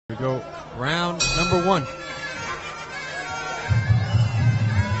We go round number one.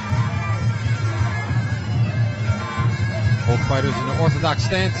 Both fighters in the orthodox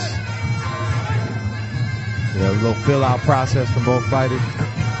stance. Yeah, a little fill-out process from both fighters.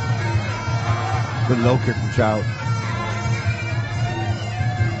 Good low kick from Chaiyos.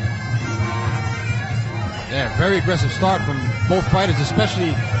 Yeah, very aggressive start from both fighters,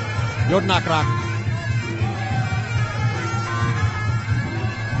 especially Yodnakrak.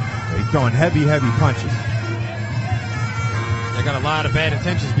 He's throwing heavy punches. They got a lot of bad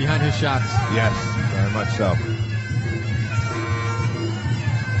intentions behind his shots. Yes, very much so.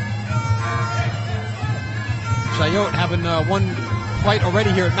 Chaiyos having one fight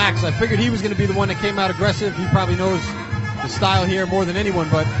already here at Max. I figured he was going to be the one that came out aggressive. He probably knows the style here more than anyone,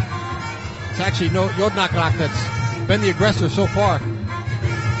 but it's actually Yodnakrak that's been the aggressor so far.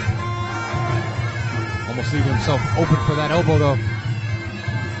 Almost leaving himself open for that elbow, though.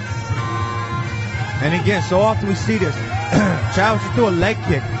 And again, so often we see this. Chaiyos just threw a leg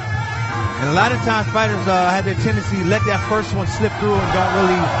kick. And a lot of times fighters have their tendency to let that first one slip through and don't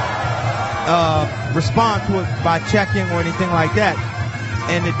really respond to it by checking or anything like that.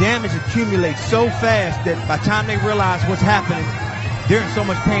 And the damage accumulates so fast that by the time they realize what's happening, they're in so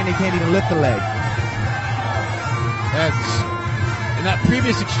much pain they can't even lift the leg. That's, in that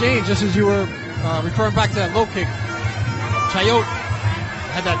previous exchange, just as you were referring back to that low kick, Chaiyos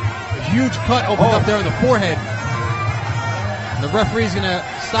had that huge cut opened up there in the forehead. And the referee's going to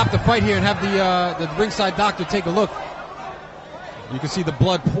stop the fight here and have the ringside doctor take a look. You can see the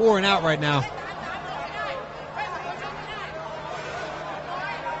blood pouring out right now.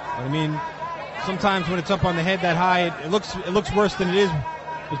 But I mean, sometimes when it's up on the head that high, it looks worse than it is.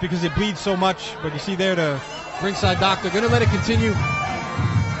 It's because it bleeds so much. But you see there the ringside doctor going to let it continue.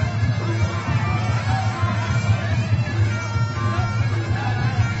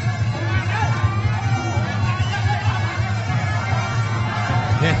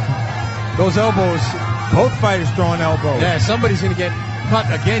 Yeah, those elbows. Both fighters throwing elbows. Yeah, somebody's going to get cut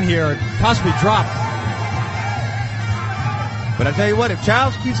again here, or possibly dropped. But I tell you what, if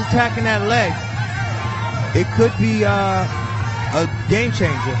Chaiyos keeps attacking that leg, it could be a game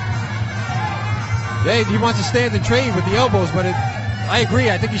changer. Yeah, he wants to stand and trade with the elbows, but I agree.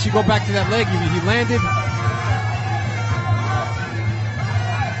 I think he should go back to that leg. He landed.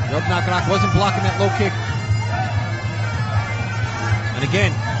 Yodnakrak wasn't blocking that low kick. And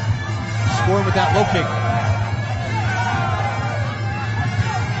again, scoring with that low kick.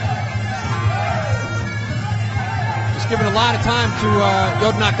 Just giving a lot of time to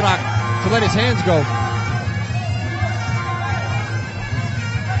Yodnakrak to let his hands go.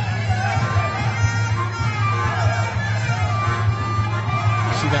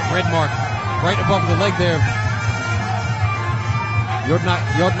 You see that red mark right above the leg there.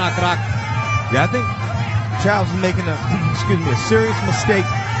 Yodnakrak. Yeah, I think Chaiyos is making a serious mistake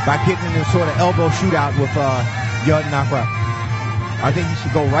by getting in this sort of elbow shootout with Yodnakrak. I think he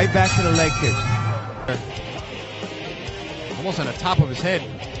should go right back to the leg kick. Almost on the top of his head.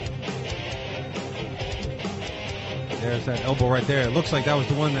 There's that elbow right there. It looks like that was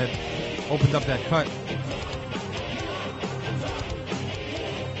the one that opened up that cut.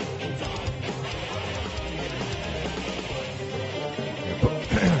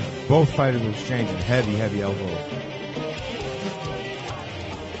 Both fighters are exchanging heavy elbows.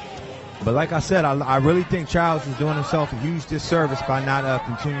 But like I said, I really think Chaiyos is doing himself a huge disservice by not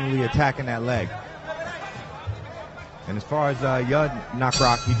continually attacking that leg. And as far as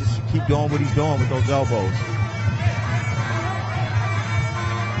Yodnakrak, he just should keep doing what he's doing with those elbows.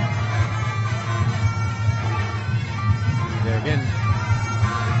 Yeah, again,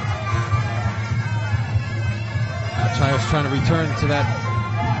 Chaiyos trying to return to that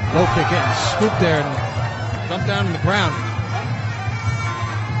low kick, getting scooped there and dumped down on the ground.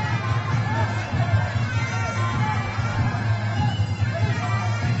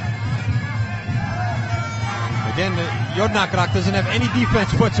 Again, Yodnakrak doesn't have any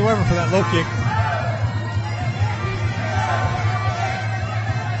defense whatsoever for that low kick.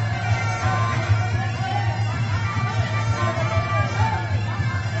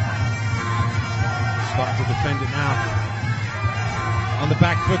 Starting to defend it now. On the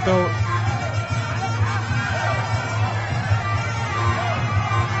back foot, though.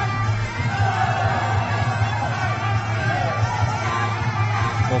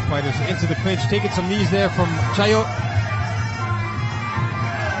 Both fighters into the clinch, taking some knees there from Chaiyos.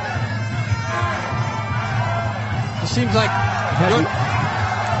 It seems like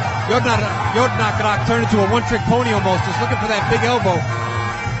Yodnakrak turned into a one-trick pony almost, just looking for that big elbow.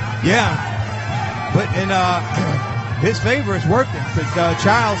 Yeah, but his favor is working because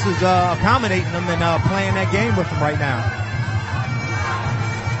Chaiyos is accommodating him and playing that game with him right now.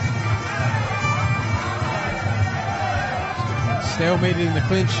 Stalemated in the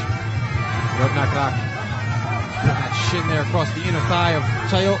clinch. Yodnakrak putting that shin there across the inner thigh of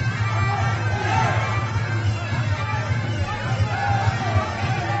Chaiyos.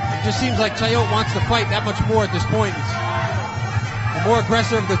 It just seems like Chaiyos wants to fight that much more at this point. It's the more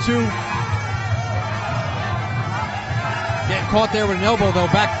aggressive of the two. Getting caught there with an elbow though,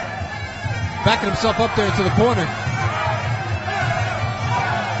 backing himself up there into the corner.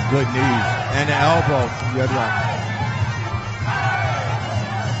 Good knees and an elbow from Yodnakrak.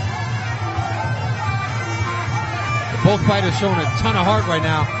 Both fighters showing a ton of heart right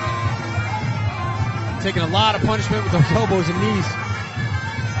now. Taking a lot of punishment with those elbows and knees.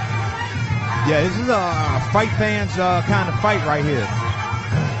 Yeah, this is a fight fans kind of fight right here.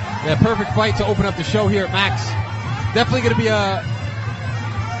 Yeah, perfect fight to open up the show here at Max. Definitely going to be a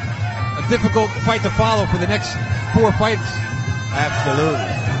difficult fight to follow for the next 4 fights. Absolutely.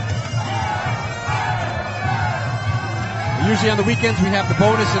 Usually on the weekends we have the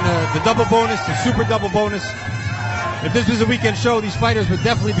bonus and the double bonus, the super double bonus. If this was a weekend show, these fighters would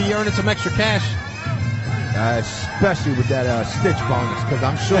definitely be earning some extra cash. Especially with that stitch bonus, because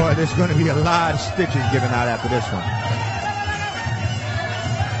I'm sure there's going to be a lot of stitches given out after this one.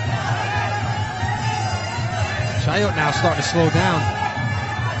 Chaiyos now starting to slow down.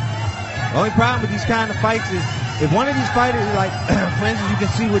 The only problem with these kind of fights is if one of these fighters, like for instance, you can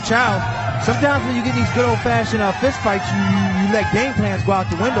see with Chaiyos, sometimes when you get these good old-fashioned fist fights, you let game plans go out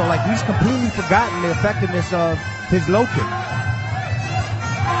the window. Like he's completely forgotten the effectiveness of his low kick.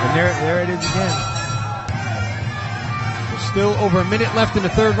 And there it is again. There's still over a minute left in the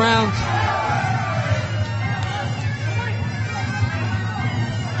 3rd round.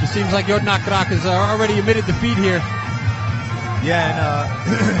 Just seems like Yodnakrak has already admitted defeat here. Yeah, and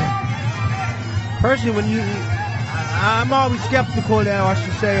personally, I'm always skeptical there, or I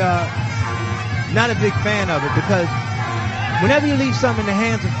should say, not a big fan of it, because whenever you leave something in the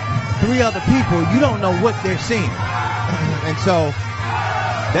hands of 3 other people, you don't know what they're seeing. And so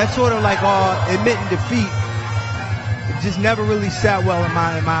that's sort of like admitting defeat. It just never really sat well in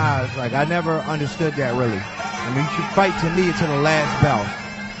my eyes. Like I never understood that really. I mean, you should fight to me until the last bell.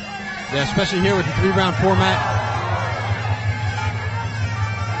 Yeah, especially here with the 3-round format.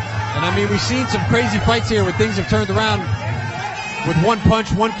 And I mean, we've seen some crazy fights here where things have turned around with 1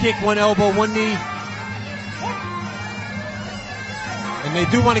 punch, 1 kick, 1 elbow, 1 knee. And they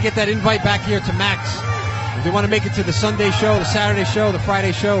do want to get that invite back here to Max. If they want to make it to the Sunday show, the Saturday show, the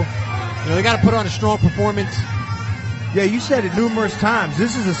Friday show, you know, they got to put on a strong performance. Yeah, you said it numerous times.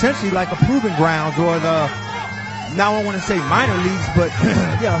 This is essentially like a proving grounds, or the, now I want to say minor leagues, but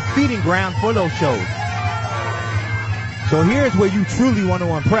yeah, a feeding ground for those shows. So here's where you truly want to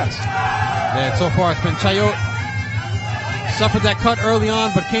impress. Yeah, so far it's been Chaiyos. Suffered that cut early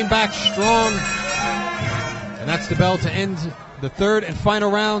on, but came back strong. And that's the bell to end the 3rd and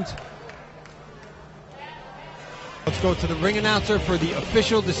final round. Let's go to the ring announcer for the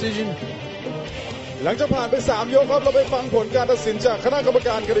official decision. หลังจากผ่านไป3 ยกครับเราไปฟังผลการตัดสินจากคณะกรรมก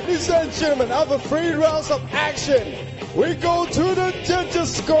ารกัน Ladies and gentlemen, after 3 rounds of action, we go to the judges'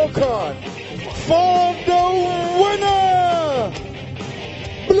 scorecard for the winner,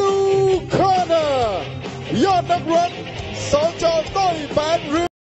 blue corner, Yodnakrak สจ.ต้อย8 ริ้ว